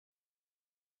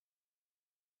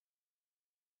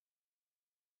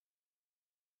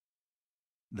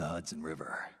The Hudson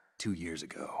River, 2 years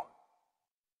ago.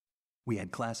 We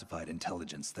had classified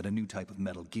intelligence that a new type of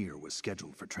metal gear was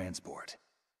scheduled for transport.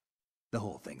 The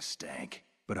whole thing stank,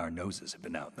 but our noses had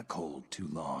been out in the cold too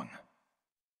long.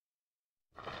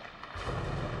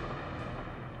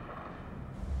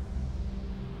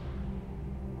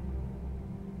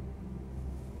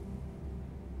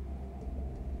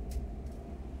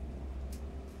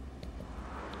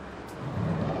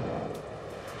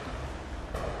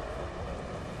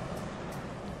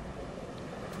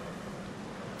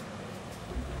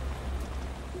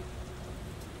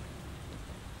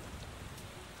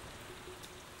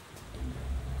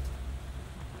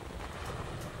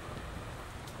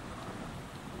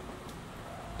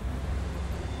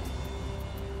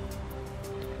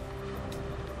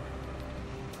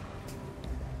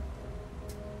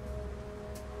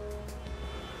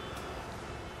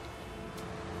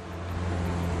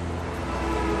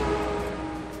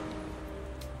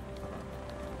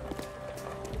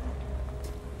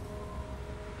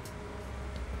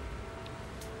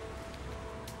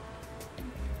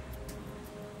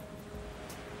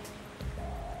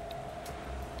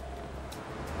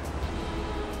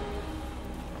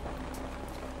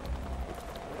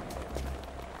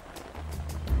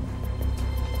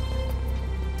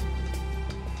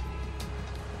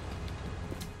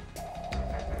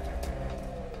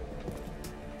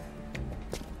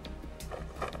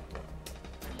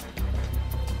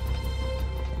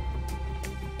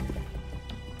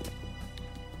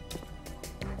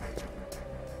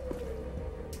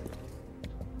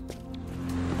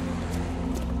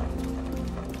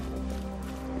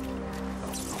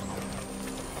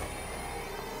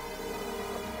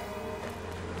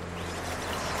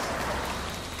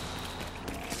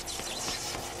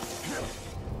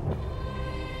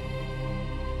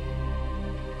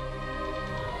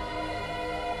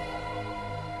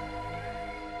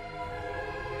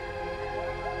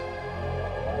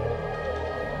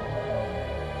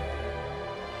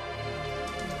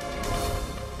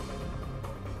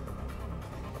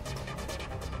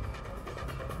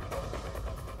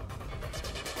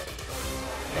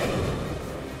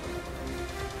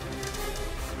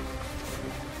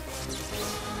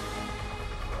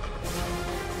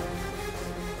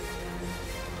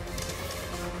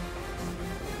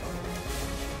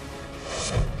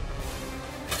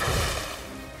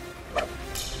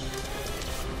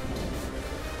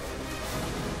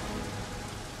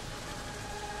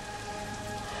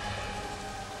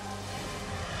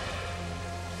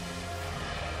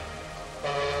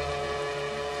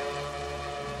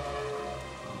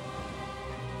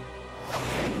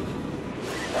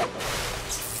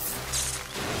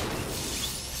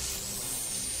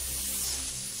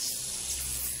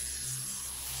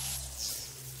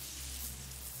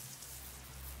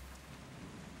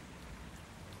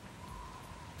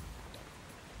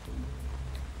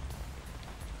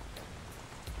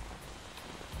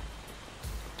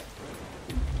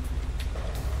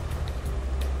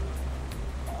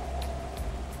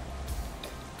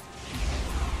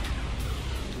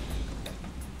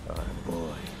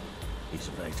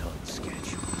 Right on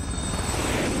schedule.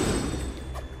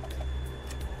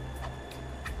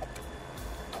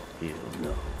 He'll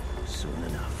know soon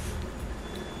enough.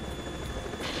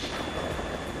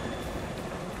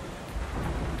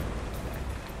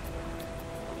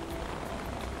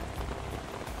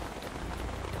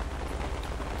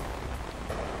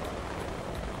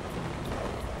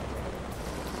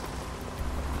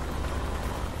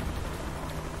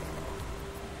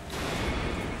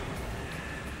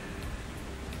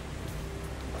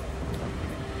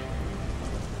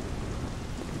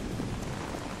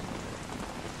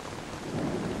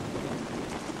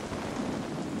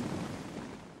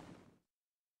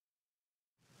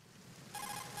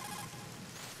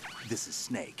 This is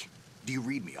Snake. Do you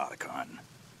read me, Otacon?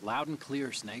 Loud and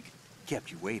clear, Snake.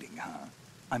 Kept you waiting, huh?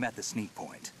 I'm at the sneak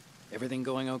point. Everything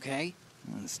going okay?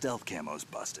 The stealth camo's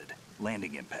busted.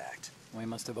 Landing impact. We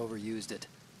must have overused it.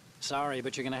 Sorry,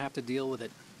 but you're gonna have to deal with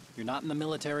it. You're not in the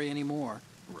military anymore.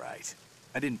 Right.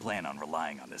 I didn't plan on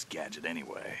relying on this gadget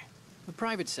anyway. The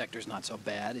private sector's not so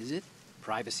bad, is it?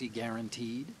 Privacy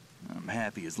guaranteed? I'm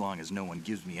happy as long as no one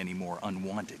gives me any more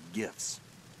unwanted gifts.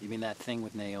 You mean that thing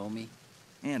with Naomi?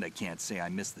 And I can't say I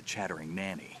miss the chattering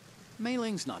nanny. Mei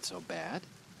Ling's not so bad.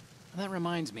 That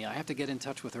reminds me, I have to get in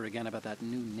touch with her again about that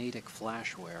new Natick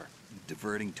flashware.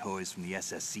 Diverting toys from the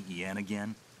SSCEN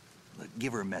again? Look,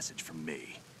 give her a message from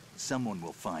me. Someone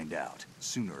will find out,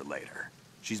 sooner or later.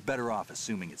 She's better off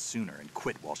assuming it sooner and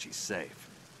quit while she's safe.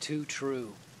 Too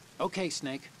true. Okay,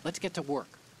 Snake, let's get to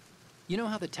work. You know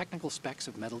how the technical specs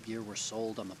of Metal Gear were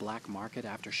sold on the black market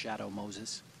after Shadow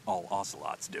Moses? All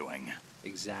Ocelot's doing.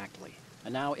 Exactly.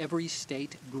 And now every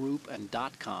state, group, and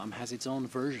 .com has its own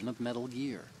version of Metal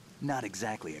Gear. Not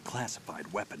exactly a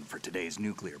classified weapon for today's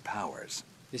nuclear powers.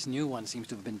 This new one seems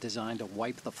to have been designed to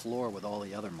wipe the floor with all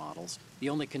the other models. The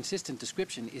only consistent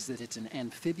description is that it's an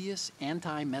amphibious,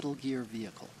 anti-Metal Gear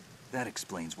vehicle. That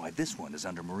explains why this one is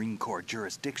under Marine Corps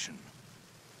jurisdiction.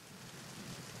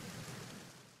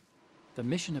 The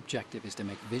mission objective is to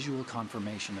make visual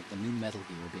confirmation of the new Metal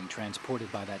Gear being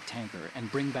transported by that tanker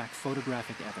and bring back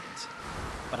photographic evidence.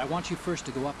 But I want you first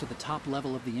to go up to the top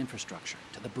level of the infrastructure,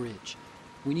 to the bridge.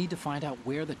 We need to find out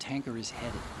where the tanker is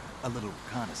headed. A little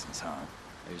reconnaissance, huh?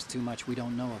 There's too much we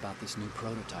don't know about this new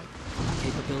prototype.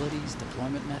 Capabilities,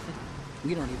 deployment method.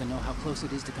 We don't even know how close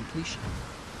it is to completion.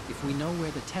 If we know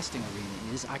where the testing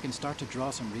arena is, I can start to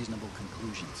draw some reasonable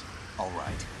conclusions. All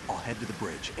right, I'll head to the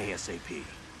bridge ASAP.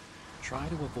 Try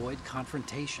to avoid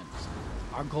confrontations.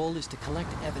 Our goal is to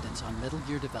collect evidence on Metal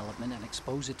Gear development and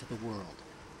expose it to the world.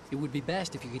 It would be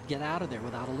best if you could get out of there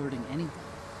without alerting anyone.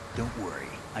 Don't worry,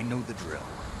 I know the drill.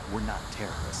 We're not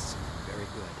terrorists. Very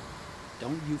good.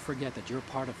 Don't you forget that you're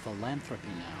part of Philanthropy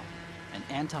now, an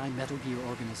anti-Metal Gear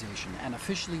organization and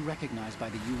officially recognized by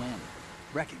the UN.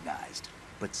 Recognized,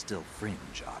 but still fringe,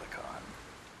 Otacon.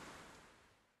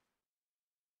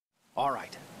 All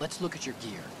right, let's look at your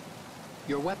gear.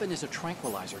 Your weapon is a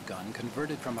tranquilizer gun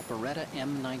converted from a Beretta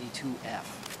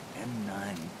M92F.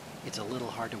 M9. It's a little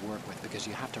hard to work with because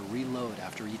you have to reload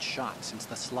after each shot since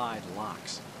the slide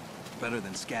locks. Better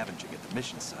than scavenging at the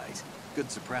mission site. Good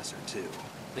suppressor, too.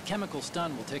 The chemical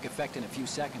stun will take effect in a few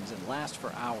seconds and last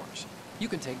for hours. You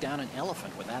can take down an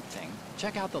elephant with that thing.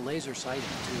 Check out the laser sighting,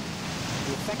 too.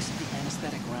 The effects of the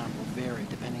anesthetic round will vary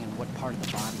depending on what part of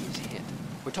the body is hit.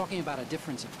 We're talking about a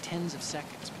difference of tens of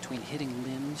seconds between hitting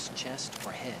limbs, chest,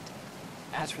 or head.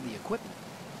 As for the equipment...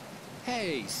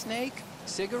 Hey, Snake?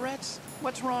 Cigarettes?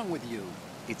 What's wrong with you?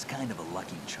 It's kind of a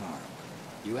lucky charm.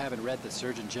 You haven't read the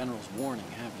Surgeon General's warning,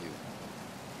 have you?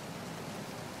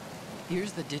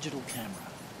 Here's the digital camera.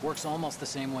 Works almost the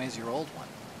same way as your old one.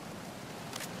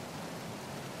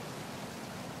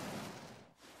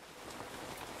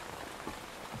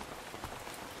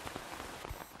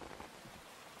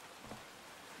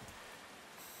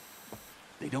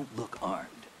 They don't look armed.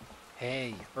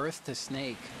 Hey, Earth to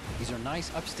Snake. These are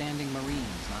nice, upstanding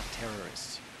Marines, not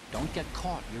terrorists. Don't get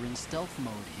caught. You're in stealth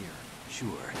mode here.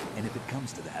 Sure, and if it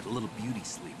comes to that, a little beauty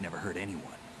sleep never hurt anyone.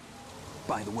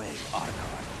 By the way,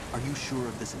 Otacon, are you sure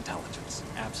of this intelligence?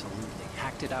 Absolutely.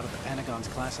 Hacked it out of the Pentagon's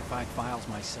classified files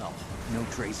myself. No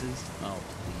traces? Oh,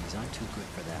 please, I'm too good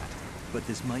for that. But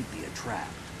this might be a trap.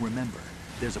 Remember,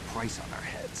 there's a price on our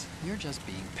heads. You're just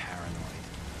being paranoid.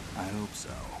 I hope so.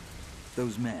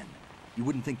 Those men, you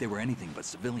wouldn't think they were anything but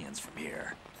civilians from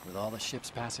here. With all the ships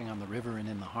passing on the river and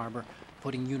in the harbor,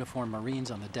 putting uniformed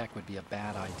Marines on the deck would be a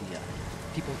bad idea.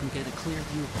 People can get a clear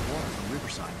view of the water from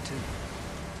Riverside, too.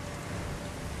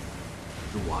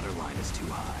 The water line is too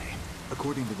high.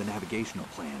 According to the navigational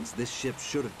plans, this ship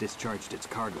should have discharged its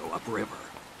cargo upriver.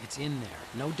 It's in there,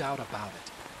 no doubt about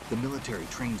it. The military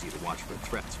trains you to watch for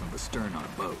threats from the stern on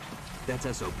a boat. That's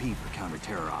SOP for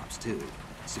counter-terror ops, too.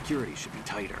 Security should be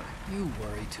tighter. You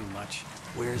worry too much.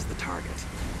 Where's the target?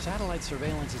 Satellite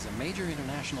surveillance is a major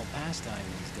international pastime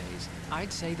these days.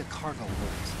 I'd say the cargo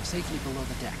holds, safely below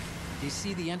the deck. Do you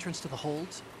see the entrance to the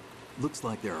holds? Looks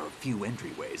like there are a few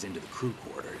entryways into the crew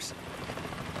quarters.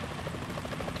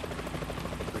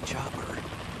 The chopper.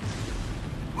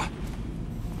 What?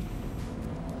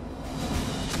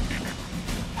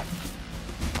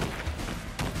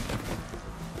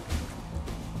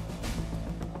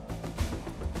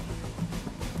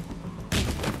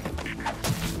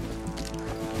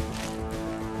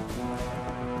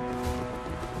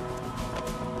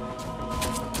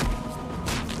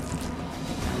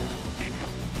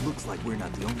 Looks like we're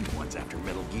not the only ones after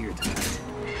Metal Gear tonight.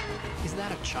 Is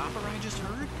that a chopper I just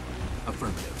heard?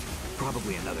 Affirmative.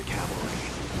 Probably another cavalry.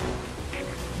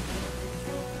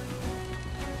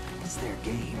 It's their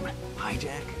game.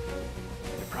 Hijack?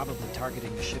 They're probably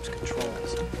targeting the ship's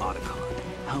controls. Otacon,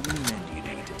 how many men do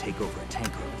you need to take over a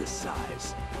tanker of this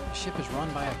size? The ship is run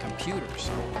by a computer,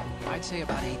 so I'd say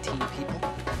about 18 people.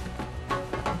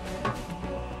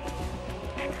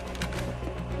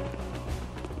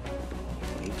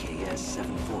 AKS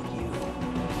 74U.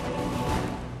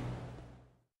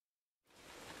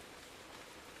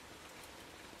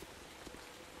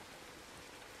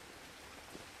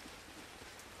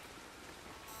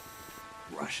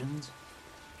 Russians?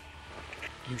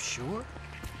 You sure?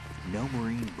 No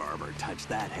Marine barber touched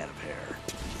that head of hair.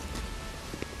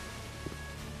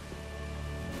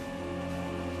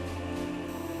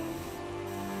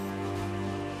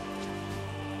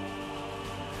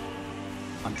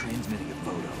 I'm transmitting a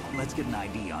photo. Let's get an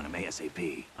ID on him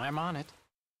ASAP. I'm on it.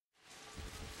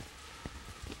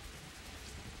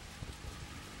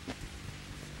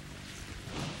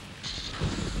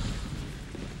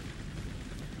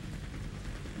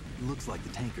 Looks like the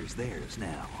tanker's theirs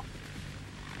now.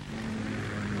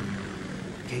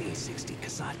 KA-60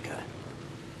 Kasatka.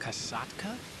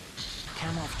 Kasatka?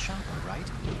 Kamov chopper, right?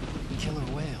 Killer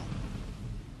whale.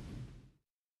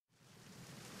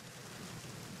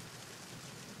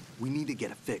 We need to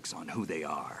get a fix on who they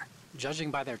are. Judging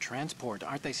by their transport,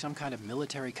 aren't they some kind of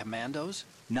military commandos?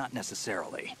 Not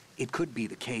necessarily. It could be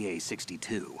the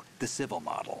KA-62, the civil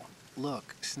model.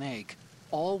 Look, Snake,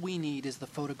 all we need is the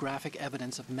photographic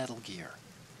evidence of Metal Gear.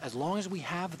 As long as we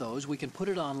have those, we can put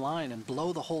it online and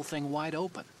blow the whole thing wide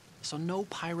open. So no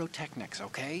pyrotechnics,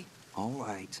 okay? All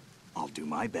right. I'll do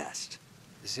my best.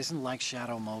 This isn't like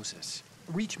Shadow Moses.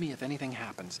 Reach me if anything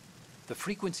happens. The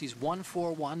frequency's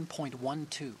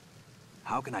 141.12.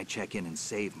 How can I check in and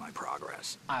save my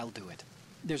progress? I'll do it.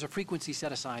 There's a frequency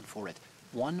set aside for it.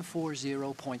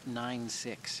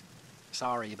 140.96.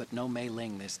 Sorry, but no Mei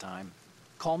Ling this time.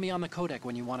 Call me on the codec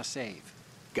when you want to save.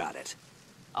 Got it.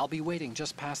 I'll be waiting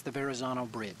just past the Verrazano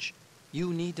Bridge.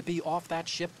 You need to be off that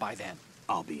ship by then.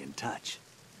 I'll be in touch.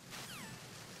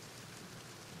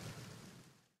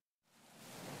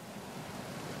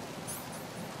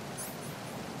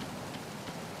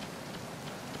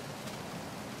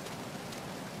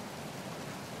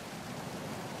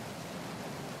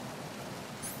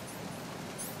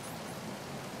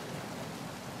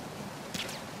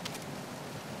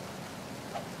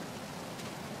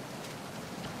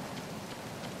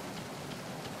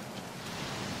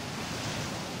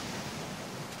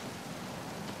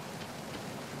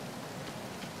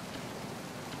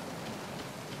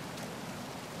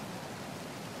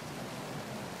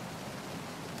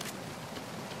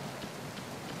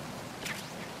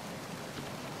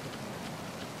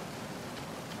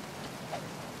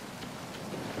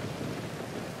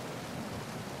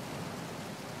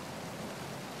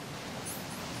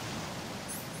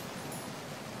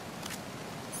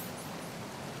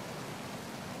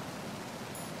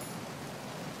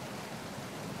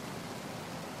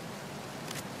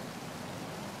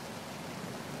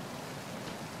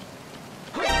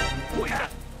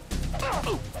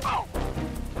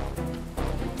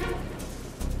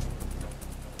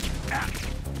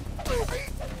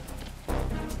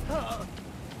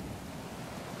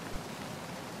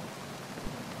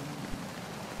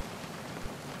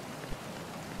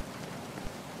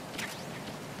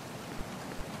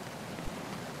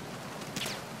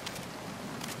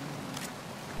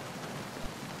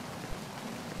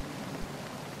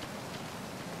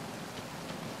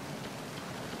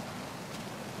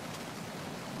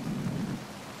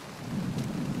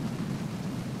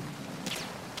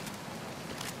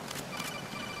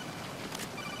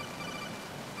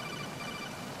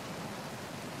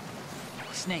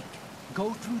 Snake,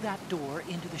 go through that door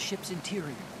into the ship's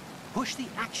interior. Push the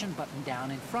action button down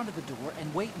in front of the door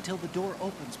and wait until the door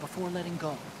opens before letting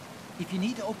go. If you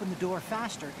need to open the door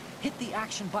faster, hit the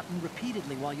action button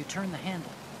repeatedly while you turn the handle.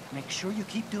 Make sure you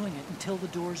keep doing it until the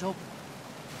door's open.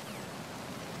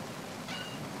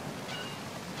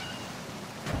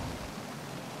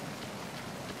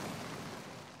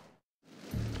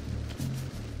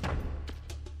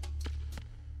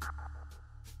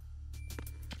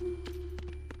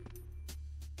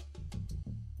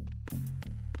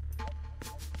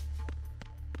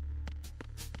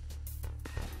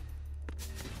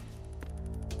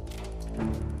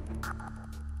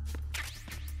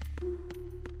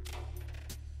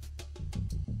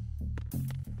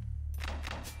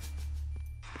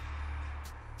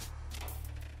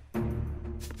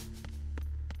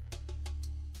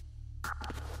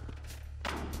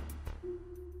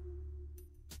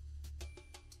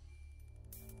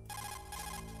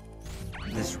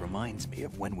 This reminds me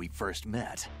of when we first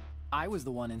met. I was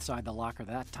the one inside the locker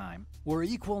that time. We're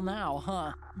equal now,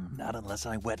 huh? Not unless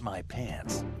I wet my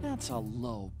pants. That's a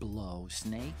low blow,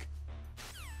 Snake.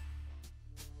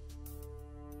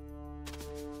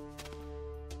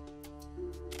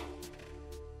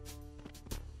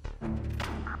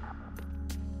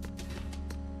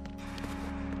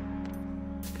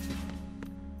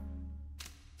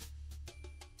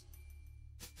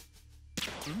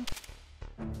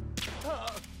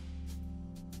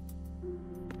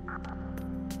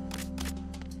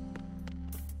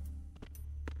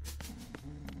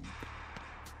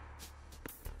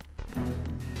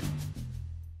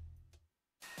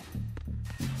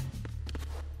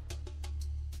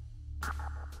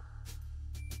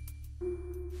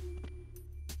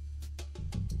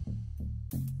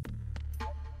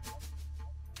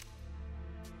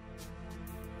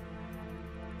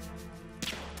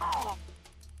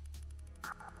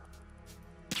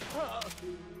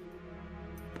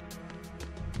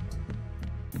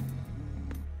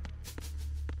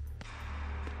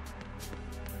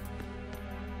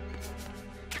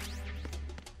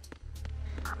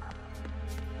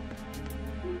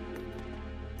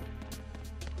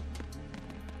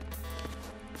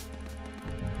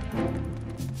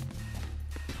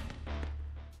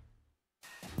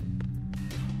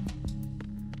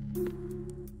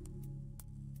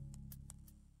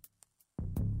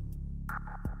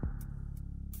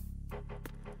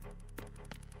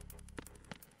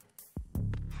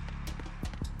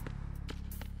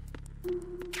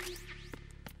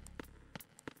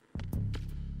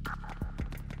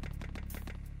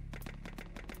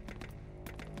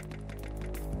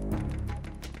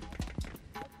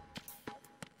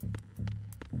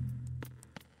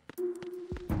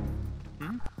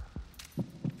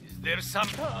 There's some...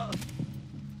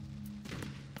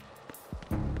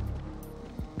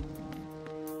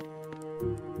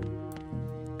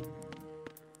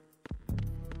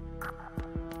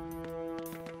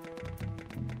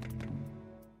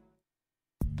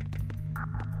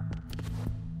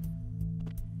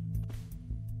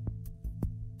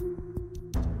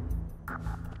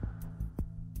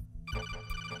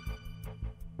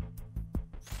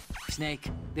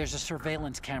 Snake, there's a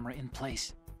surveillance camera in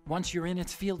place. Once you're in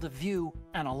its field of view,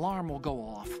 an alarm will go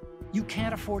off. You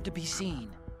can't afford to be seen.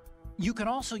 You can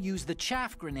also use the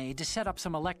chaff grenade to set up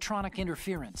some electronic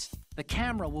interference. The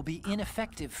camera will be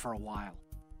ineffective for a while.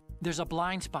 There's a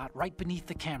blind spot right beneath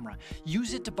the camera.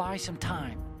 Use it to buy some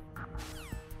time.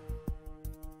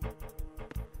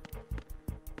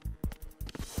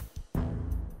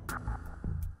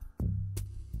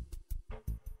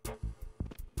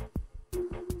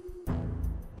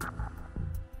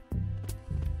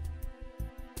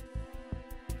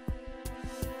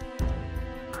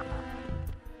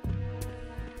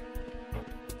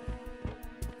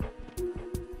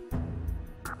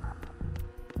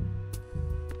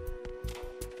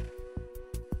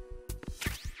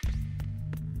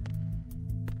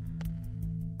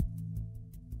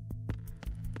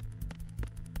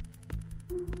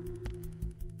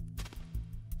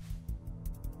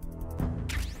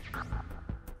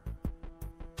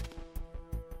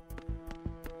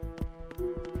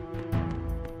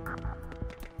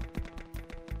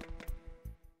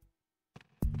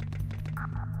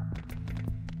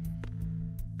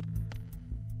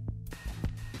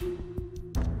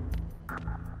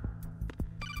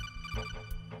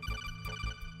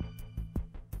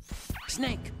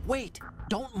 Snake, wait!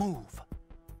 Don't move!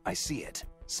 I see it.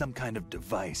 Some kind of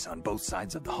device on both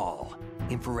sides of the hall.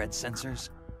 Infrared sensors?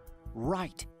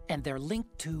 Right, and they're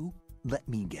linked to... Let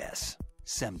me guess.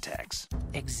 Semtex.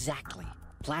 Exactly.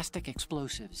 Plastic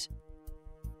explosives.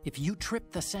 If you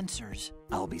trip the sensors...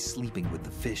 I'll be sleeping with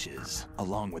the fishes,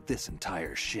 along with this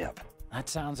entire ship. That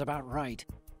sounds about right.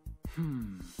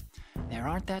 There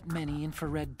aren't that many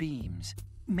infrared beams.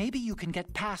 Maybe you can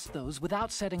get past those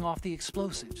without setting off the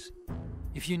explosives.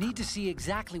 If you need to see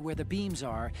exactly where the beams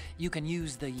are, you can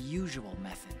use the usual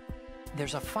method.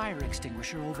 There's a fire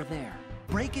extinguisher over there.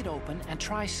 Break it open and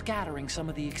try scattering some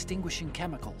of the extinguishing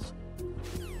chemicals.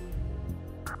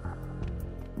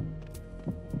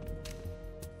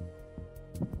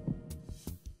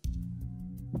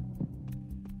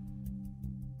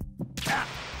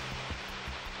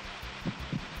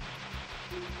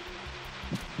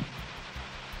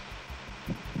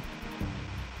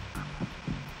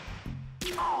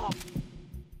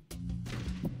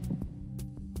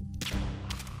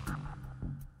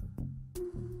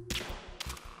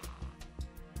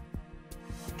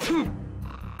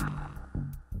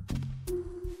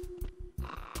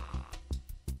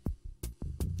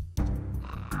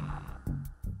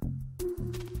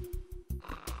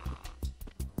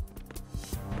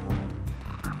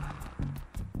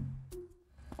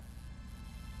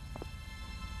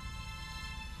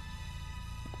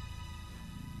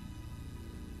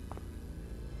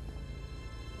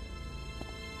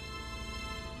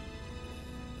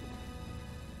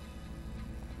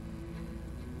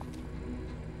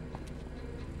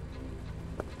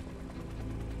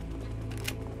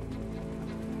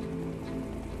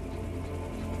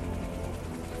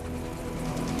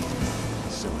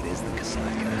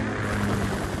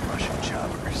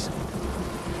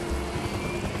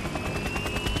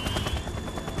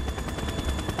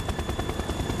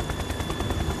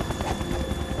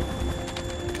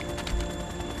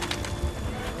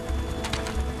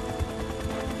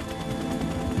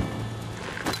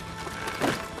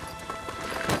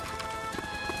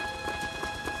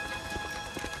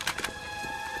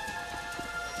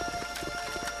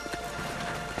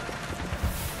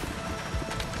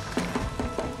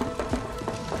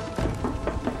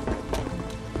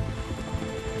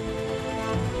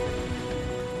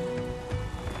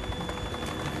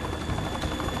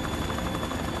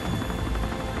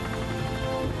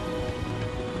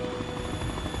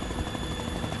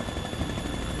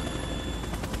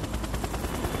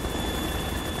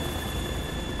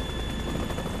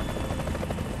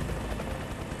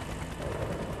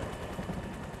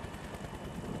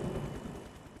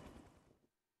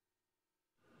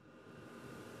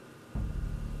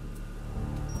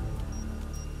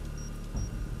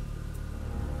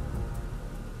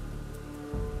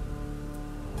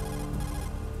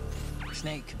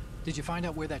 Snake, did you find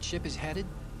out where that ship is headed?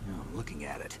 I'm looking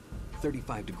at it.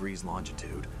 35 degrees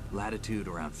longitude, latitude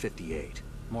around 58.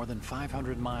 More than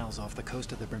 500 miles off the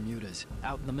coast of the Bermudas,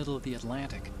 out in the middle of the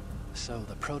Atlantic. So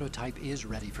the prototype is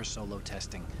ready for solo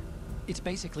testing. It's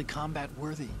basically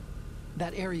combat-worthy.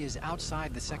 That area is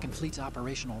outside the Second Fleet's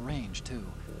operational range, too.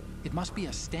 It must be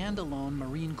a standalone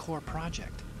Marine Corps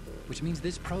project, which means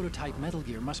this prototype Metal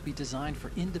Gear must be designed for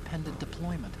independent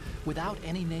deployment, without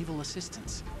any naval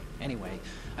assistance. Anyway,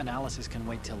 analysis can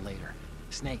wait till later.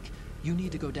 Snake, you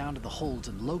need to go down to the holds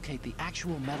and locate the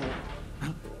actual metal...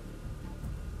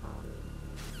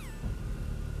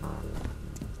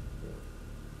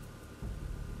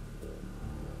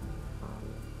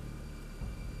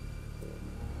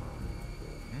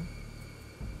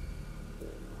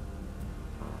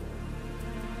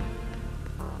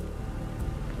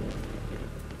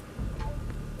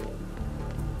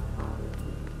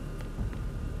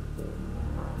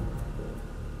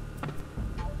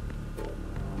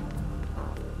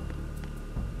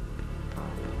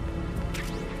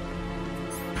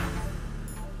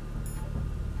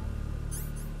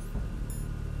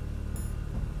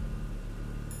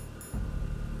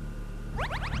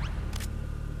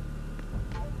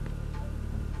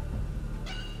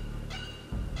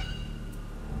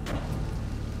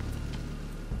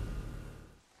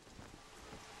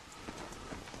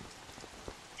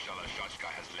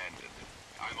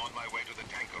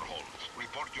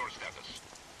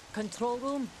 Control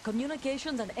room,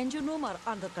 communications, and engine room are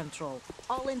under control.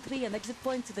 All entry and exit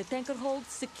points to the tanker hold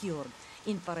secured.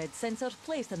 Infrared sensors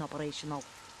placed and operational.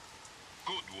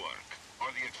 Good work.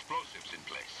 Are the explosives in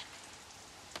place?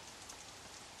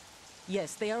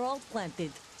 Yes, they are all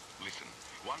planted. Listen,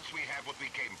 once we have what we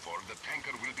came for, the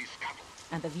tanker will be scuttled.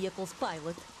 And the vehicle's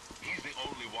pilot? He's the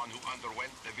only one who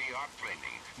underwent the VR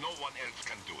training. No one else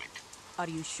can do it. Are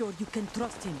you sure you can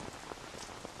trust him?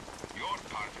 Your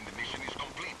part in the mission is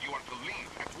complete. You are to leave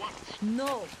at once.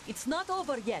 No, it's not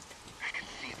over yet. I can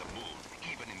see the moon,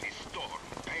 even in this storm,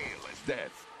 pale as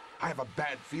death. I have a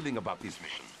bad feeling about this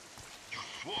mission. You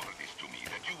swore this to me,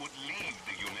 that you would leave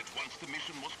the unit once the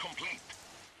mission was complete.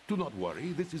 Do not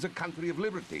worry, this is a country of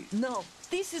liberty. No,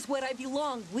 this is where I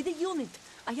belong, with the unit.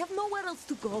 I have nowhere else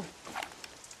to go.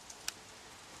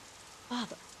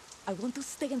 Father, I want to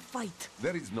stay and fight.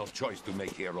 There is no choice to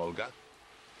make here, Olga.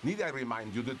 Need I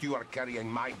remind you that you are carrying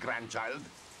my grandchild?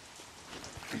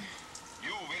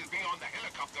 You will be on the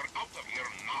helicopter out of here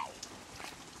now.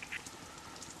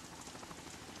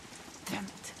 Damn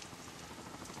it.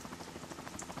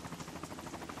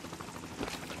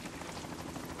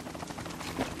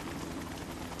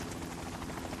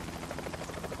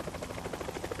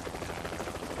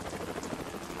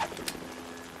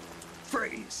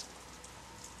 Freeze!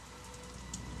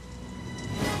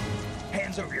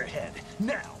 Hands over your head,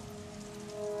 now!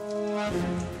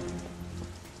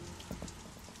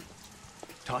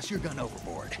 Toss your gun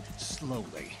overboard,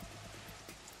 slowly.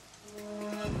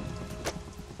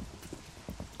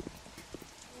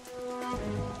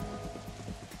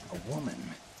 A woman.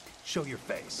 Show your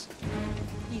face.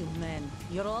 You men,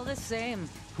 you're all the same.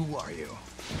 Who are you?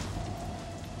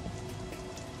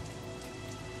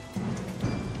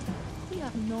 We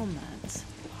are nomads.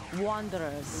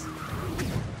 Wanderers.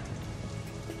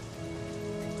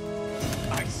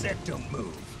 I said don't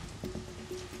move.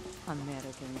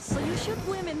 Americans. So you shoot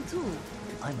women too.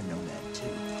 I'm a nomad too.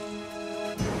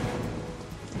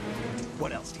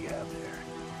 What else do you have there?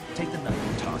 Take the knife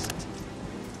and toss it.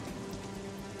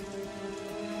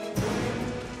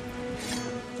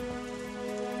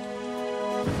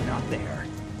 Not there.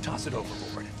 Toss it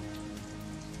overboard.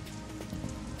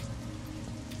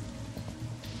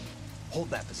 Hold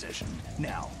that position.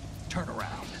 Now, turn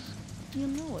around. You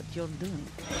know what you're doing.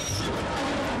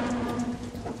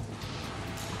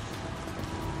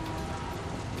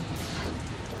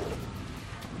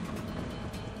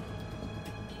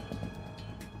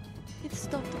 It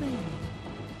stopped raining.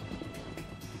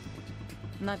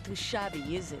 Not too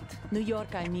shabby, is it? New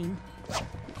York, I mean.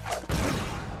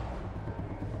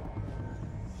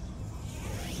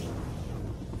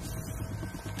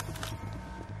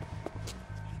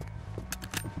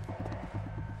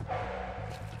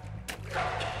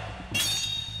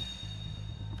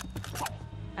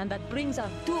 And that brings our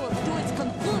tour to its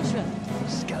conclusion.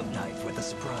 Scout knife with a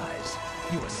surprise.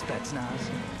 You a Spetsnaz?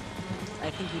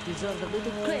 I think you deserve a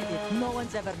little credit. No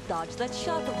one's ever dodged that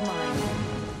shot of mine.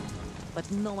 But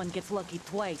no one gets lucky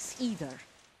twice, either.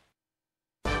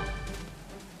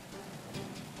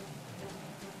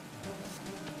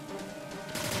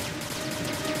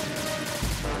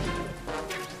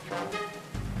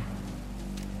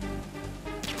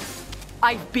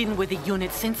 I've been with the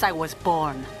unit since I was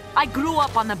born. I grew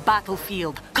up on the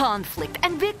battlefield. Conflict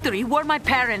and victory were my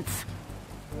parents.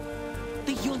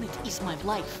 The unit is my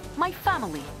life, my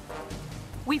family.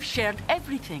 We've shared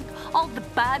everything, all the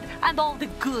bad and all the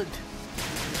good.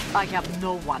 I have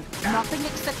no one, nothing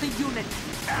except the unit.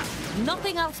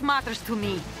 Nothing else matters to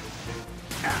me.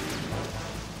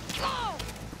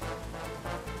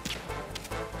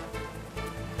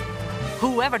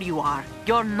 Whoever you are,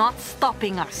 you're not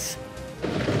stopping us.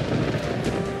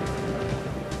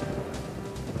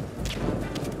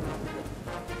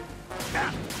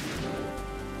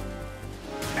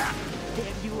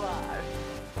 There you are.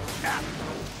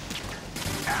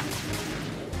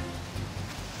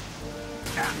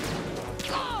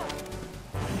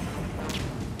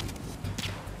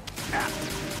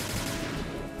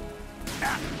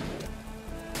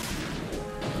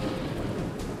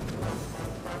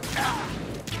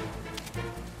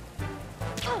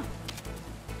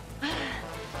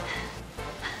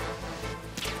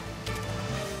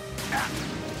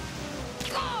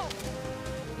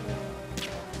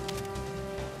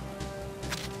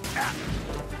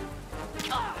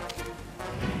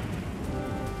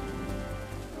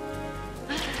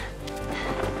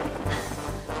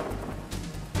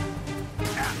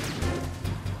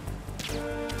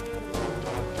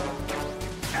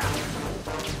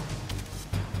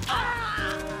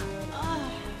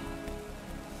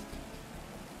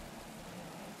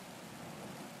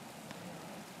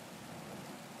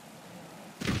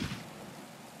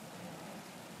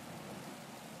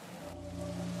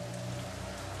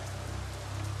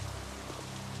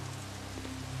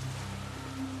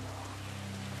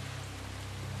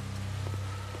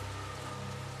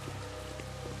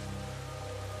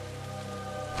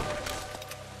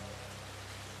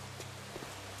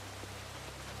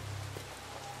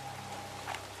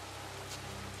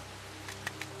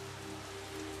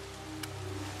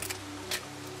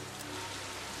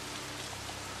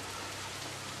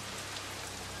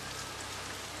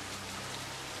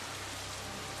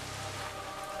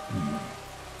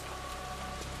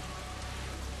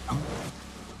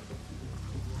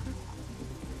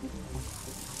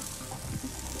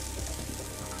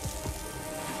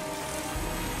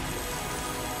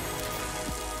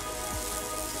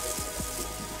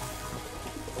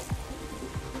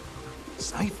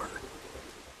 Cipher?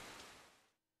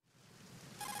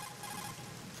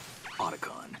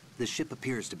 Otacon, the ship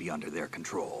appears to be under their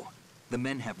control. The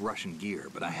men have Russian gear,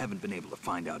 but I haven't been able to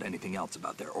find out anything else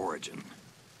about their origin.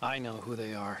 I know who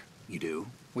they are. You do?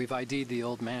 We've ID'd the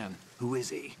old man. Who is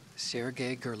he?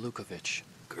 Sergei Gurlukovich.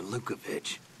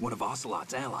 Gurlukovich, one of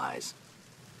Ocelot's allies.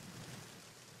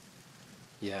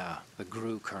 Yeah, the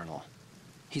GRU colonel.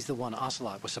 He's the one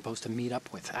Ocelot was supposed to meet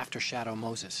up with after Shadow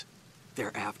Moses.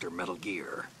 They're after Metal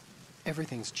Gear.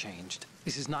 Everything's changed.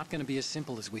 This is not going to be as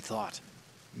simple as we thought.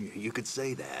 You could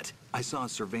say that. I saw a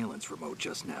surveillance remote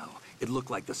just now. It looked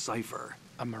like the Cipher.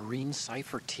 A Marine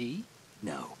Cipher T?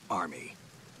 No, Army.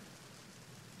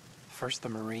 First the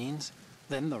Marines,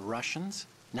 then the Russians,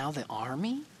 now the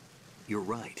Army? You're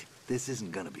right. This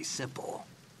isn't gonna be simple.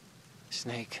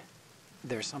 Snake,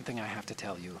 there's something I have to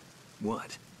tell you.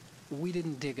 What? We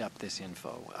didn't dig up this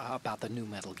info about the new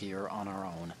Metal Gear on our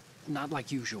own. Not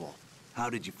like usual.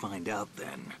 How did you find out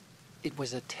then? It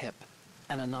was a tip.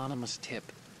 An anonymous tip.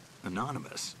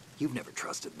 Anonymous? You've never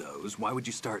trusted those. Why would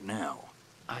you start now?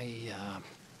 I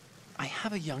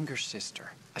have a younger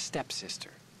sister, a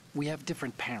stepsister. We have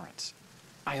different parents.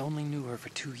 I only knew her for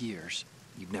 2 years.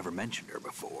 You've never mentioned her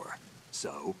before.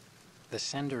 So? The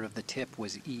sender of the tip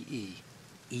was EE.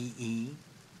 EE?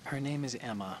 Her name is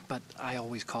Emma, but I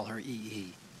always call her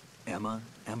EE. Emma?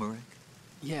 Emmerich?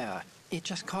 Yeah, it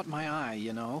just caught my eye,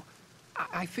 you know?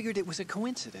 I figured it was a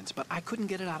coincidence, but I couldn't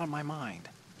get it out of my mind.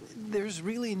 There's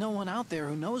really no one out there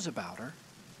who knows about her.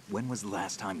 When was the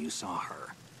last time you saw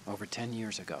her? Over 10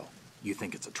 years ago. You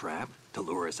think it's a trap? To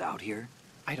lure us out here?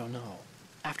 I don't know.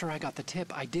 After I got the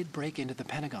tip, I did break into the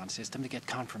Pentagon system to get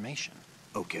confirmation.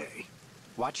 Okay.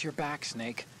 Watch your back,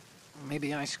 Snake.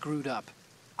 Maybe I screwed up.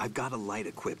 I've got a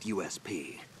light-equipped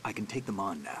USP. I can take them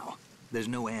on now. There's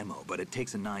no ammo, but it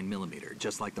takes a 9mm,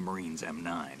 just like the Marines'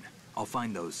 M9. I'll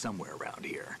find those somewhere around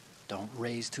here. Don't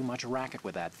raise too much racket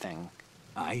with that thing.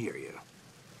 I hear you.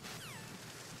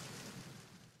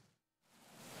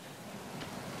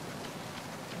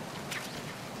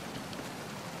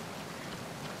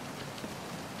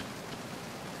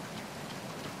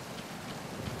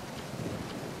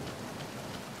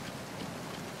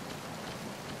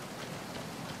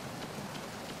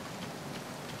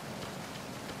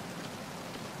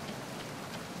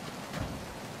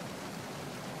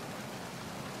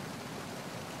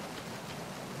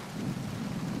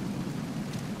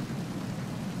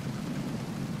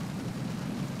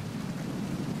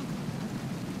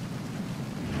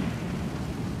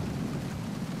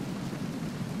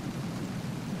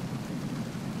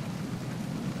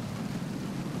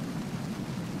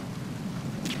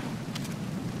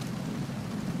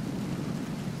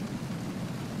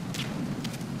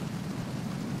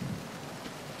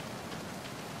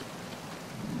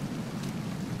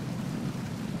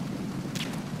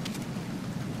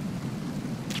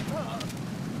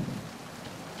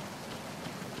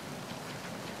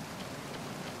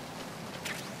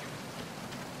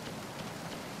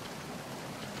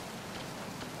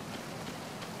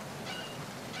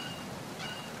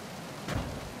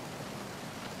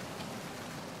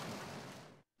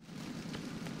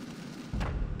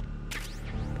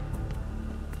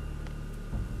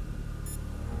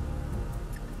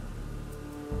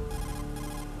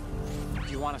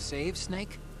 want to save,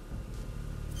 Snake?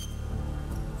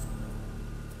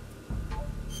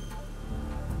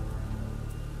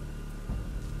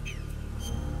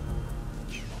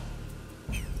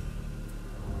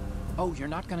 Oh, you're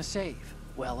not gonna save?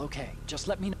 Well, okay. Just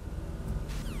let me know.